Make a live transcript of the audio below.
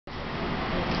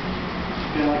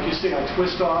And like you see, I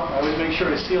twist off. I always make sure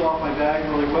I seal off my bag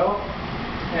really well.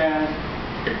 And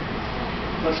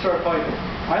let's start piping.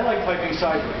 I like piping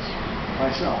sideways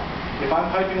myself. If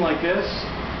I'm piping like this,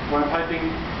 when I'm piping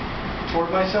toward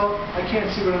myself, I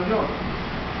can't see what I'm doing.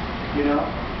 You know?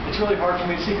 It's really hard for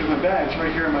me to see because my bag's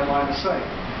right here in my line of sight.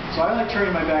 So I like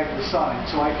turning my bag to the side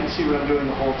so I can see what I'm doing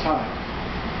the whole time.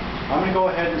 I'm going to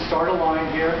go ahead and start a line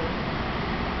here.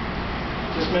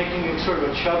 Just making it sort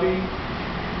of a chubby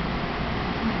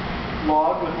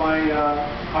log with my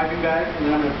piping bag, and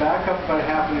then I'm going to back up about a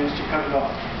 ½ inch to cut it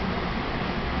off.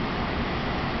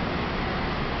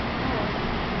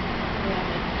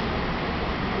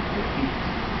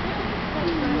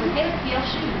 Yellow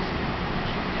shoes.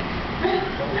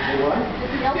 Hey, what?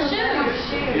 Yellow shoes.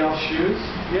 Yellow shoes?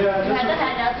 Yeah. You had to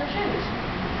hand out the shoes.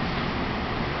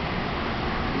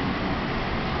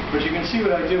 But you can see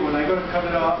what I do. When I go to cut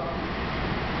it off,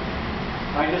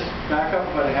 I just back up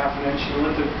about a ½ inch and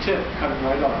let the tip cut it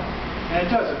right off. And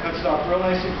it does. It cuts it off real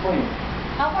nice and clean.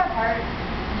 How far apart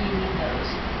do you need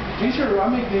those?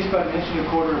 I'm making these about 1¼ inch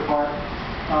apart.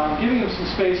 Giving them some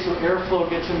space so airflow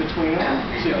gets in between them.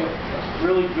 So you get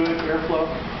really good airflow.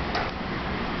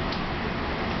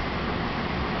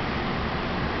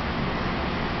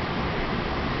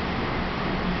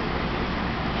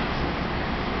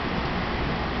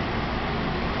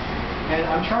 And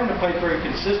I'm trying to pipe very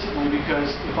consistently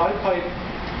because if I pipe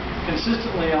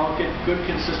consistently, I'll get good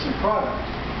consistent product.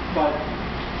 But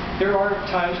there are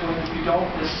times when you don't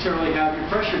necessarily have your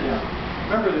pressure down.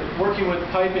 Remember that working with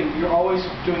piping, you're always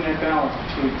doing that balance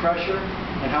between pressure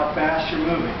and how fast you're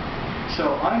moving.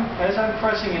 So as I'm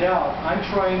pressing it out, I'm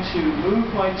trying to move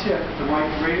my tip at the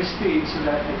right rate of speed so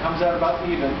that it comes out about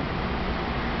even.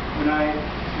 When I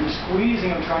am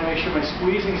squeezing, I'm trying to make sure my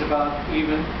squeezing is about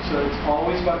even, so it's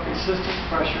always about consistent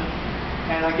pressure,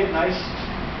 and I get nice,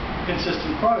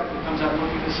 consistent product that comes out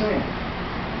looking the same.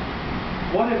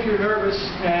 What if you're nervous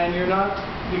and you're not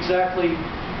exactly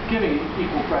giving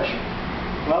equal pressure?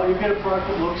 Well, you get a product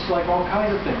that looks like all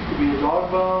kinds of things. It could be a dog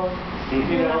bone,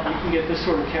 you know, you can get this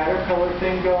sort of caterpillar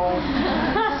thing going.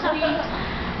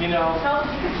 You know,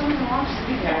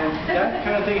 and that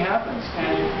kind of thing happens.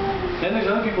 And then there's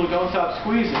other people who don't stop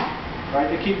squeezing, right?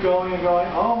 They keep going and going,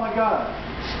 oh my God.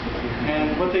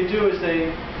 And what they do is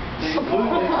they have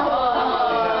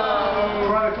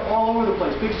product all over the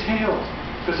place, big tails.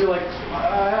 Because they're like,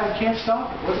 I can't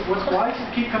stop it. Why does it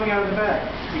keep coming out of the bag?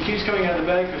 It keeps coming out of the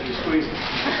bag because you're squeezing.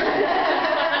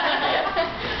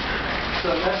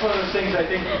 So that's one of those things I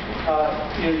think,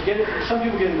 you know, some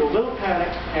people get into a little panic,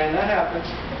 and that happens.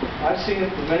 I've seen it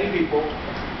with many people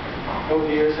over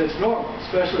the years. It's normal,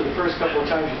 especially the first couple of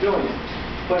times you're doing it.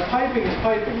 But piping is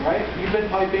piping, right? You've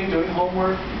been piping, doing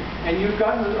homework, and you've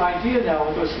gotten the idea now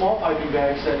with those small piping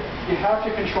bags that you have to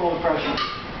control the pressure.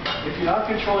 If you're not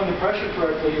controlling the pressure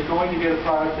correctly, you're going to get a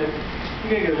product that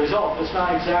you're going to get a result that's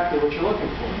not exactly what you're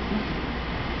looking for.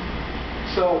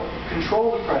 So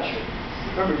control the pressure.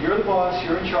 Remember, you're the boss,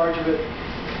 you're in charge of it.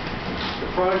 The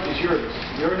product is yours.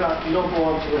 You don't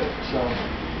belong to it. So